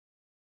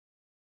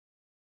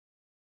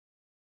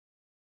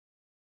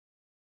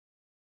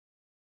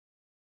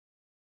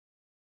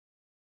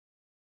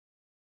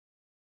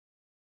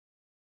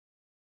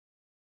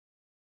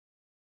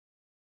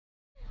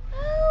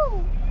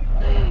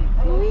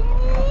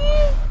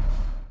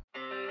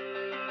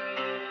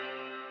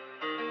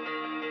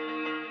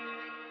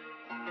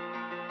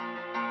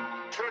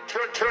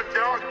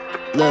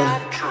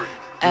Look,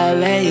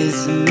 LA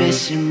is a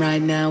mission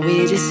right now,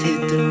 we just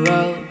hit the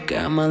road.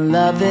 Girl, my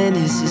loving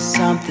is just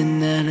something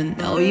that I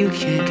know you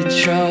can't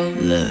control.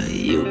 Look,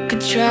 you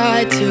could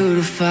try to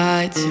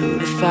defy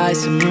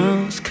some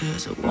rules,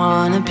 cause I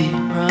wanna be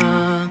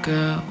wrong,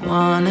 girl,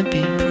 wanna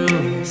be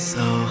proved.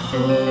 So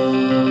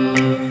hold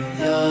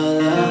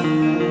your love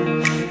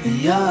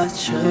and your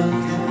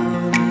truth.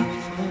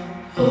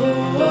 Oh,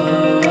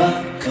 oh,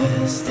 oh,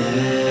 cause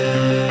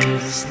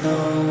there's no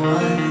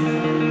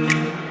one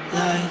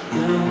like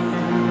you.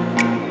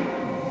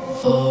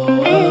 Oh,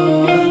 oh,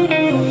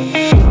 oh.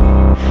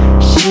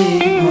 She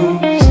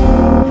moves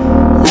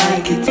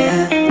like a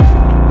damn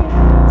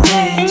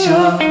angel.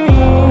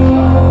 Oh,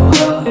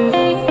 oh, oh.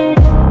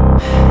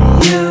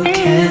 You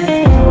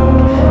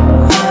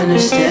can't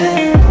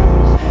understand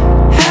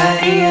how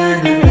you're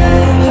gonna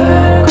let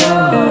her go.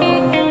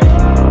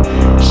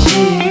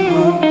 She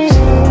moves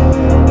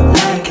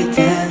like a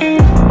damn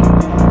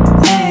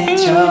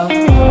angel.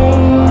 Oh,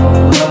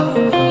 oh, oh.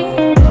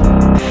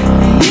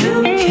 And you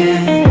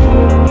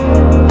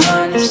can't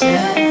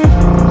understand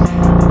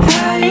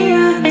how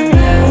you're gonna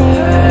let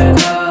her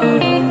go.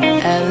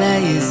 LA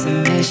is a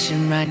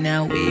mission right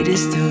now, we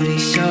just do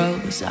these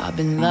shows. I've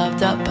been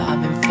loved up,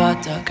 I've been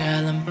fucked up,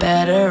 girl, I'm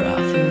better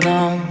off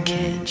alone.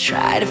 Can't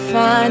try to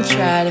find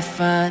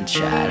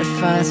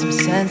some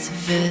sense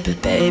of it,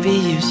 but baby,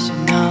 you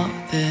should know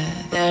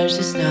that there's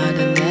just not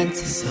an end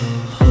to it. So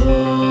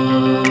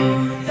hold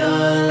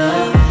your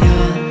love,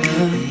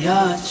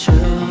 your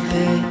truth,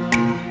 baby.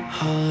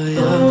 Hold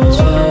your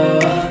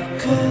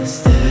truth, cause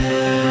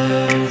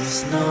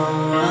there's no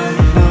one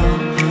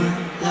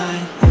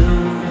like you.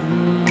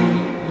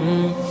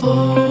 Oh,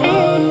 oh,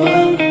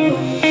 oh.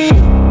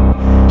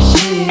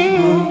 She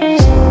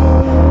moves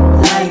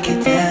like a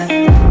damn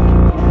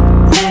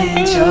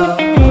angel.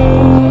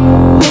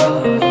 Oh, oh,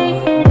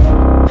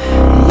 oh.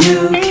 You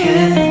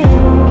can't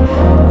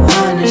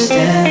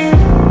understand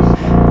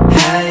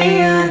how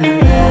you're gonna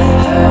let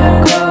her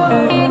go.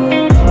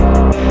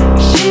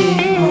 She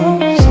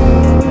moves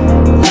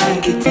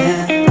like a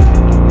damn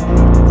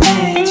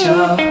angel.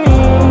 Oh,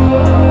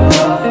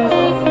 oh, oh.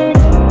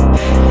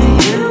 And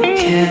you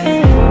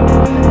can't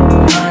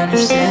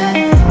understand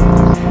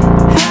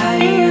how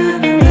you're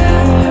gonna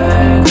let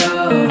her go.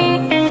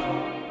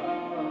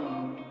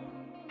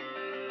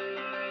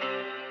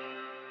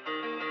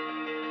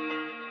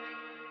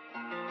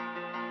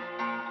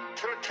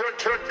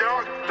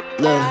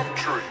 Look,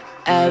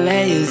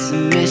 LA is a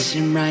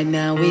mission right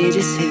now, we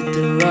just hit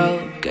the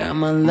road. Girl,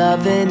 my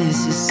loving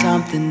is just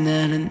something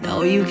that I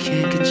know you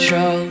can't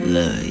control.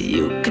 Look,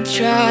 you could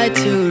try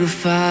to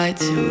defy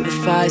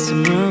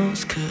some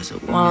rules, cause I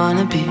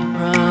wanna be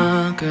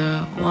wrong,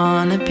 girl,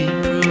 wanna be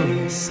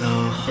proved. So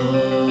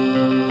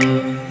hold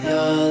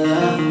your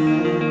love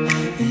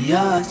and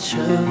your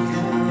truth.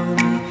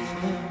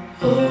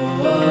 Oh,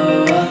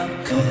 oh, oh,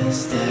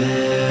 cause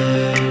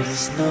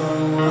there's no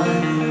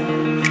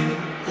one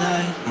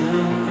like you.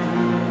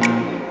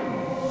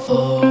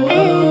 Oh,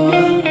 oh,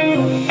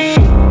 oh.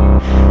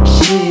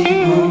 She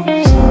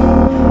moves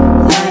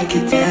like a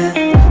damn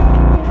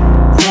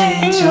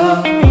angel.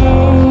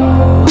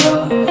 Oh, oh,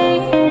 oh.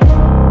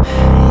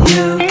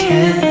 You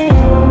can't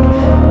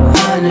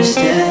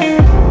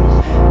understand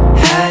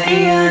how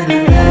you're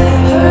gonna let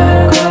her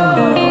go.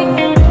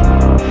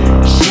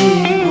 She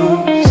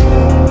moves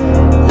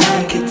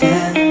like a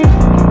damn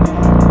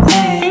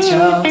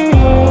angel.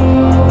 Oh,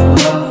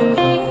 oh, oh.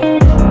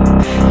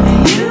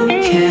 And you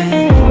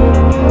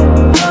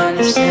can't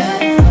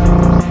understand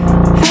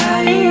how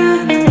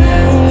you're gonna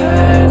let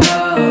her go.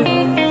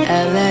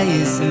 LA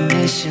is a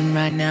mission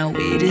right now,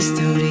 we just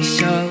do these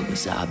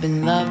shows. I've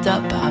been loved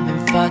up, I've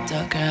been fucked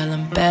up, girl,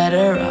 I'm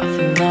better off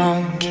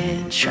alone.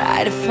 Can't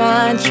try to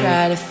find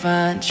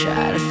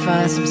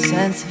some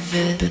sense of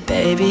it, but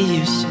baby,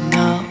 you should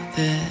know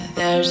that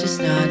there's just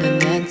not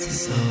an end to it.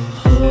 So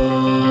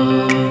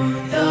hold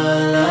your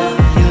love,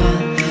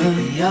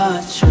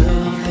 your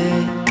truth,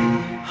 baby.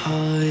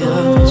 Hold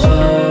your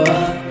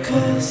truth,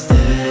 cause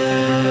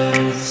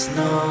there's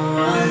no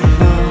one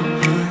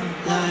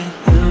like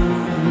you.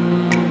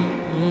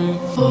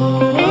 Oh,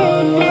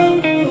 oh,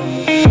 oh.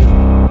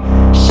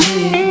 She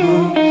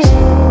moves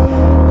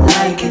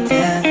like a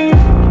damn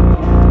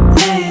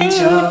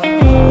angel.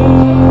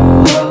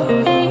 Oh, oh,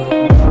 oh.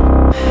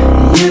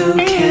 You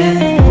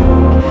can't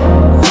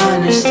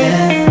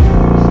understand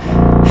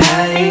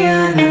how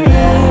you're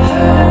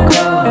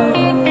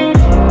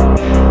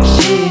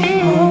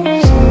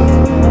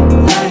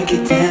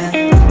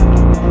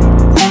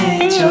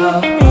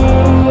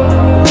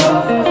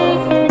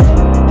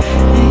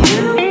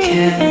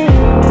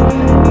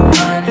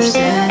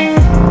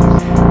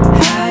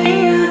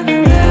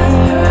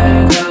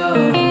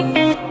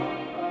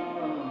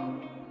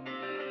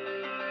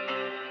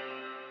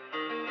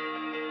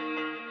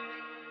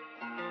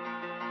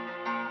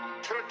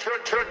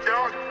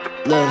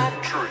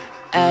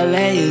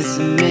is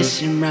a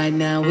mission right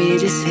now, we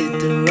just hit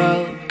the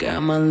road.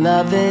 Girl, my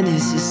loving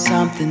is just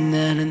something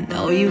that I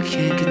know you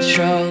can't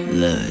control.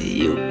 Look,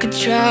 you could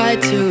try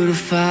to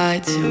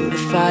defy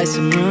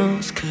some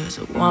rules, cause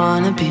I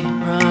wanna be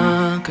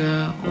wrong,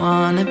 girl,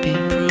 wanna be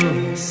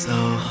proved. So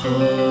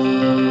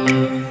hold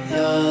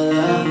your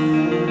love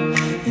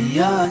and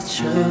your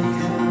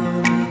truth.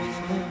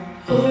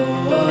 Oh,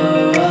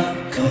 oh, oh,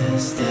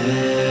 cause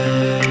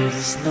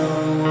there's no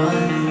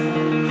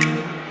one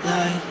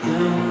like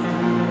you.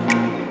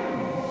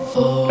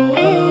 Oh,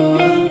 oh,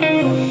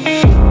 oh.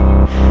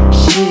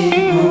 She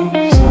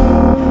moves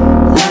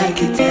like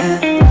a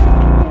damn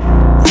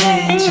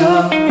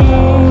angel.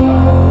 Oh,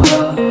 oh,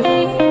 oh.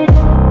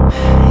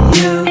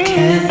 You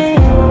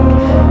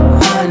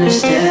can't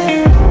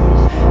understand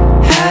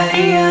how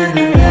you're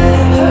gonna let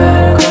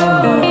her go.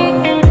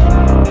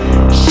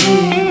 She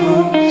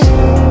moves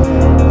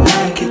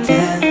like a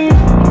damn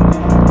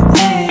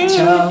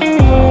angel.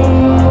 Oh,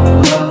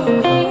 oh, oh.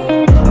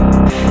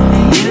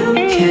 You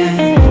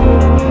can't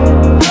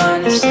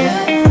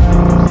understand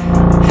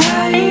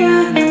how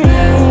you're gonna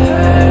let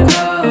her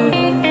go.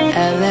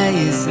 LA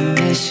is a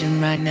mission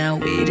right now,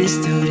 we just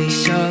do these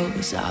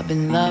shows. I've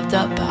been loved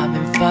up, I've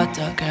been fucked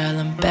up, girl,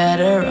 I'm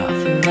better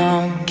off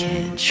alone.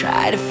 Can't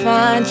try to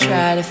find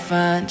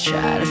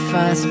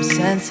some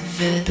sense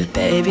of it, but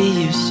baby,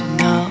 you should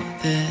know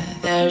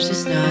that there's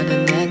just not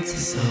an end to it.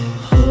 So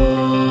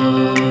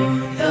hold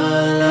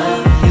your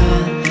love,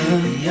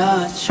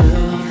 your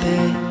true,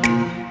 baby,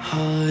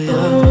 hold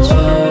your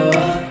true,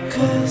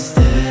 cause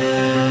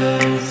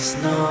there's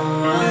no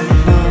one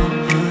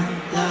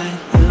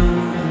like you.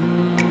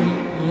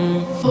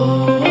 Oh,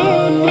 oh,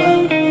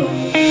 oh.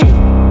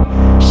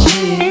 She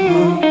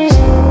moves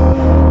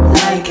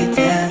like a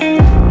damn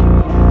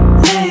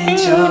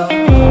angel.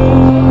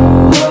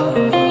 Oh, oh,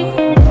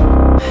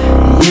 oh.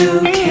 You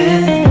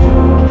can't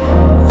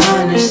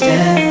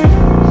understand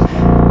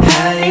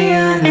how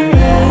you're gonna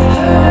let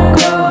her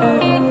go.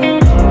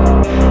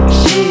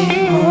 She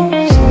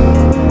moves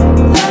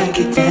like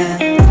a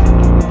damn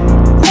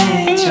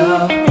angel.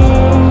 Oh,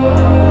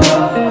 oh,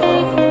 oh.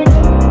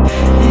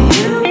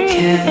 You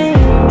can't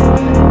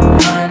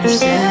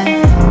understand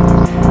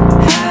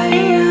how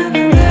you're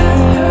gonna let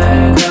her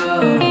go.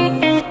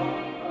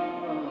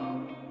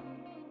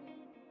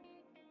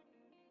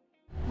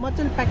 म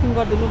चाहिँ packing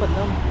गरिदिनु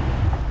भन्दा